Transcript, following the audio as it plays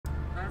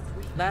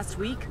Last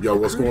week, yo,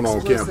 what's going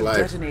on, Camp Life?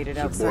 Detonated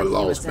Your outside boy the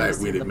Lost US back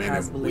Embassy with in it, La man,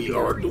 Paz, and we Bolivia.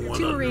 are doing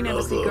 2 Marine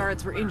Embassy another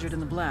guards were injured in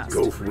the blast.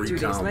 Go for 2 days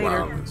Recon later,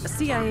 Wildlands. a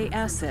CIA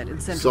asset in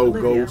central So,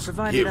 Bolivia Ghost,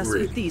 provided us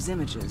ready. with these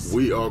images.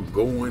 We are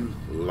going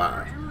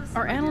live.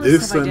 Our This analysts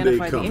have Sunday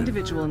identified coming. the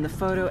individual in the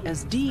photo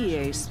as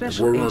DEA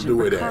Special We're gonna Agent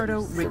do it at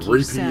Ricardo 3 Ricky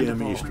p.m.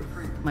 Sandoval, Eastern.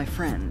 my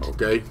friend.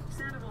 Okay?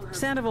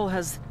 Sandoval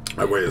has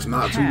That way it's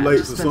not too had late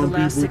for spent some the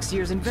last people. 6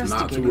 years It's not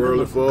investigating too the early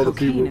local for other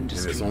cocaine people,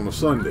 industry. and it's on a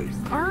Sunday.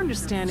 Our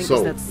understanding So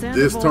is that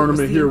Sandoval this tournament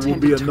was the here will be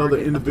intended another target of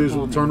the individual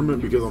bombing.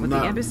 tournament because I'm What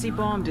not the embassy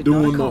bomb did not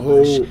doing the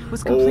accomplish whole,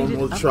 was oh, I'm completed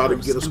going to up try to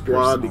close get a and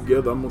squad personal.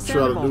 together. I'm going to try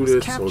to Sandoval do was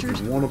this. So if captured,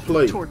 you want to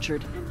play,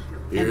 tortured,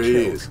 here and it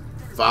killed. is.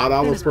 Then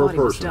 $5 his per body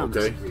was person, dumped.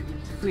 okay?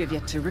 We have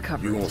yet to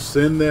recover. You're going to it.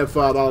 send that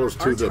 $5 to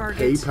Our the target,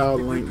 PayPal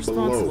the link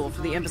responsible below.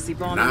 for the embassy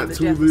bombing Not and the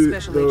to death of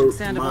Special Agent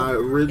Sandoval my is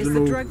the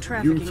original drug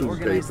trafficking YouTube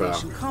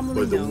organization PayPal,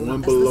 commonly but the known one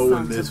as below the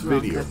in Santa this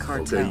Blanca video.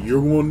 Cartel. Okay,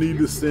 you're going to need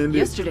to send it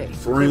Yesterday, they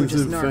were friends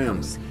just and family.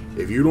 narcos.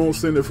 If you don't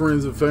send it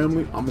friends and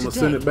family, I'm going to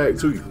send it back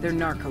to you. They're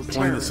narco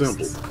Plain and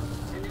terrorists. simple.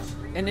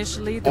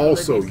 Initially, the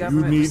Also, Bolivian you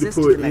government need to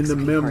resisted put the in the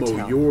Mexican memo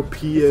cartel. your They formed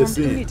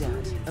PSN.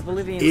 Unidad, a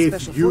Bolivian If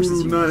special you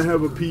forces do not unit.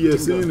 have a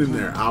PSN Didn't go in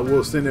there, to I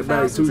will send it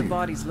back to Thousands of you.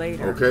 bodies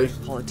later, Okay?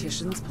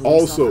 politicians, police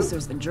Also,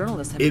 officers, and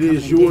journalists have it become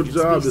is your endangered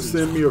job to species.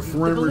 send me a The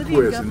friend Bolivian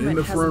request, and in government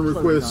the has friend imploded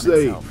request on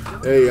say,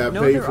 itself. hey, I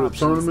No paid other for the options.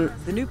 tournament,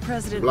 The new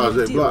president blah, made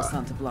blah, a deal blah. with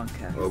Santa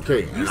Blanca. Okay,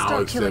 You and I'll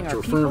start killing accept our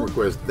your people, friend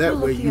request. That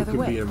we'll way look the you other can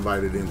way. be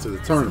invited into the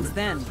Since tournament.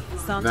 then,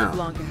 Santa Now,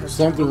 Blanca has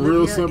something turned real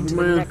Bolivia simple, into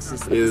the man,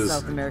 nexus of the is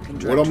South American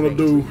what drug I'm going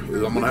to trade. do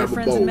is I'm going to With have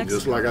their a friends in bowl,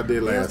 just like I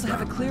did Mexico, they last also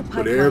have a time. clear Put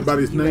pipeline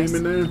everybody's to the name US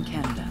in there, and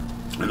Canada.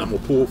 and I'm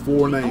going to pull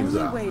 4 The names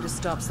only out. way to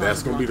stop Santa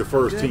That's going to be the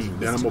Blanca first good team.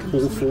 Then is I'm to going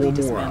to pull 4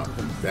 completely more out. dismantle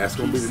them, That's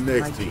going to be the piece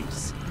next by team.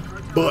 piece.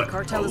 But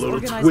Cartel a is little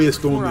organized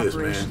twist in on 4 this,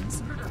 man.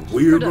 operations.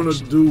 We're going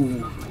to Production,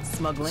 do,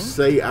 smuggling,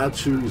 say I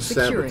choose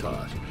security,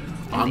 sabotage.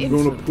 and I'm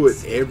going to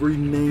influence. put every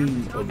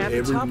name of At the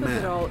every top of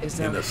it all map is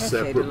in El a Jefe de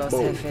separate los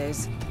bowl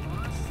Jefes,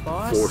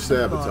 boss for of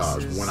sabotage.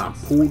 bosses, When I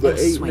pull the and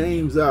 8 swing.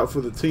 names out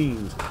for the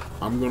teams,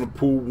 I'm going to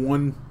pull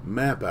 1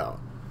 map out.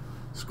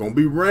 It's going to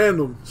be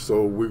random,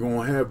 so we're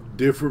going to have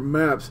different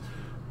maps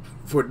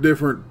for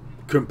different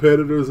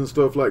competitors and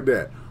stuff like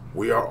that.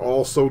 We are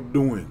also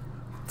doing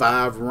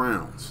 5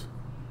 rounds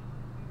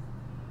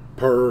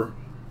per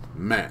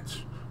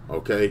match,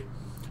 okay?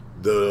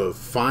 The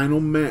final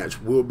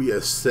match will be a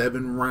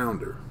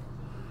 7-rounder,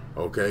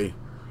 okay?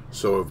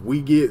 So if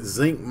we get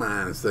zinc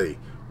mine, say,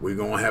 we're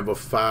going to have a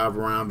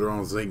 5-rounder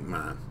on zinc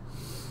mine.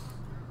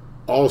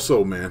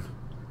 Also, man,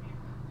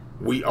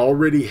 we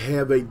already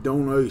have a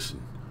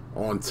donation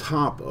on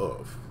top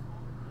of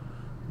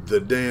the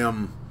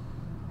damn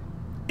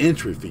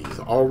entry fees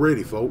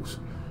already, folks.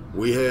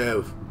 We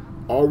have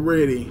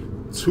already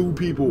 2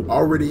 people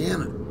already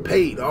in it,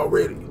 paid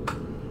already,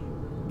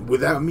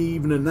 without me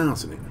even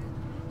announcing it.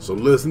 So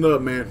listen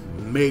up, man.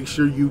 Make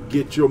sure you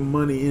get your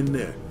money in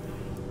there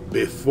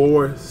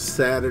before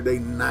Saturday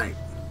night.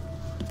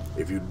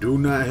 If you do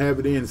not have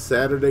it in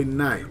Saturday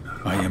night,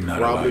 I am not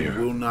probably a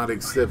liar. will not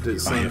accept it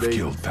I have Sunday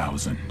killed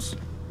thousands.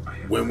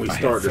 when we I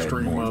start have the fed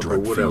stream more up or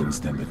drug whatever. fiends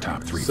than the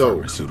top 3 So,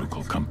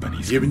 pharmaceutical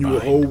companies Giving you a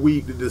combined. whole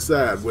week to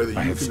decide whether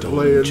I you have can stolen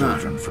play or not.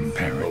 children from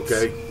parents,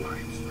 Okay.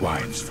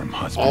 wives from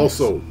husbands.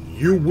 Also,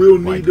 you will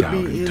need Wiped to out be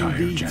in entire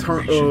the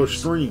generations.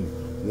 stream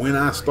when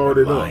I start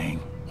it up. Lying.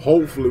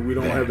 Hopefully we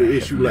don't That have the I have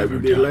issue like we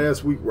never did done.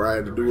 last week where I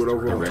had to do it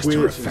over The on rest are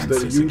Twitch instead of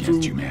offenses against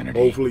YouTube. humanity.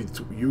 Hopefully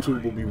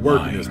YouTube will be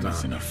working Lying this is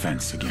an time.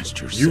 offense against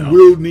yourself. You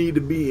will need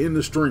to be in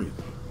the stream,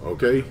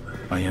 okay?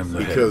 I am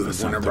the head of the Because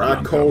Santa whenever I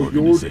Blanca call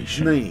your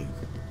organization. name,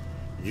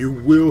 you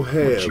will What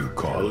have you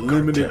call a a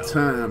limited cartel.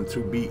 time to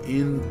be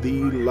in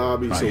the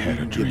lobby I so we had a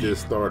can get dream. this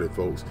started,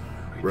 folks.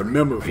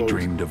 Remember, I folks,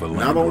 dreamed of a land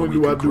not where only we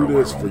do I could do grow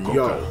this our for own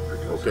y'all,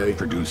 coca, okay?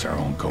 produce our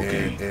own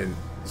cocaine. And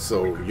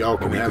so y'all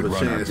can we have a could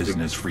run our chance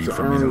business free to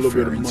from earn a little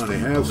bit of interference money,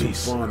 from the have some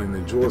police, fun, and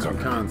enjoy the some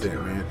government,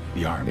 content, man.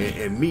 the army,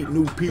 and meet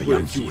new people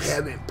that you Yankees.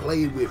 haven't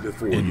played with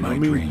before. In You know my what I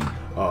mean?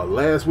 dream,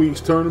 Last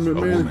week's tournament,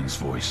 A man, woman's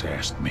voice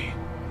asked me,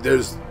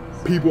 there's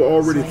people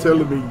already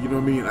telling me, you know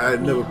what I mean, I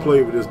had never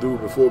played with this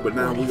dude before, but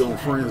now we on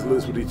friends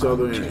list with each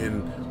other,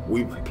 and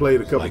we've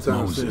played a couple Like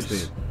times Moses,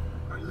 since then.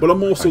 But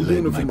I'm also I led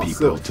doing it my for people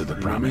myself. to the you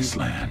know what I mean? promised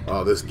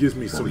land, This gives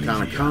me some kind of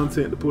Bolivia.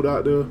 content to put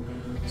out there.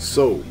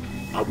 So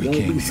I We won't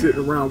came be here.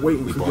 sitting around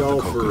waiting We for bought the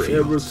y'all coca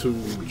forever fields.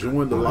 to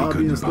join the What we lobby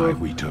couldn't and buy, stuff.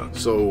 we took.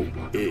 So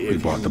We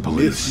if bought you the miss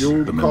police,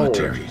 your the call,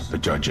 military, the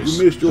judges,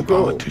 you missed your the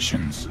call.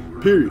 politicians.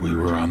 Period. We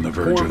were on the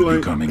verge Point of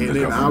blank, becoming and the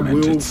then I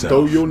government will itself,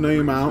 throw your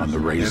name out, on the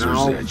and razor's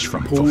I'll edge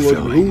from pull a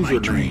fulfilling loser my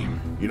dream.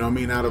 name, you know what I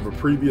mean, out of a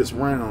previous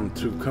round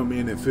to come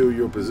in and fill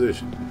your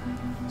position.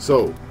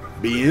 So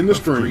be in the Of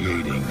stream.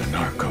 creating a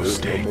narco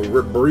state, I'm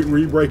gonna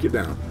re-break it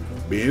down.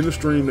 Be in the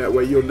stream, that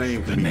way your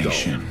name the can be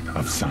nation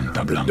of Santa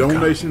called. The Blanca.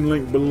 donation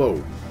link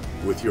below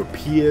with your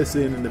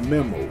PSN in the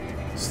memo.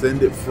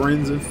 Send it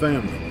friends and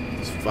family.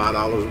 It's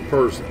 $5 a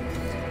person.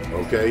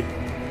 Okay?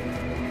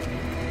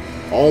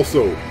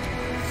 Also,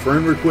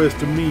 friend request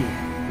to me.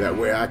 That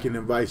way I can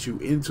invite you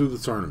into the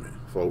tournament,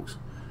 folks.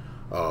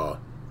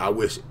 I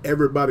wish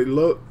everybody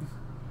luck.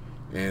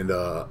 And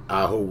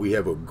I hope we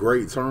have a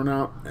great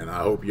turnout, and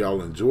I hope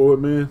y'all enjoy it,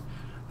 man.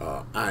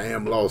 I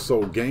am Lost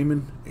Soul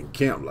Gaming and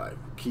Camp Life.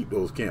 Keep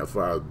those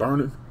campfires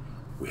burning.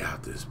 We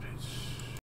out this bitch.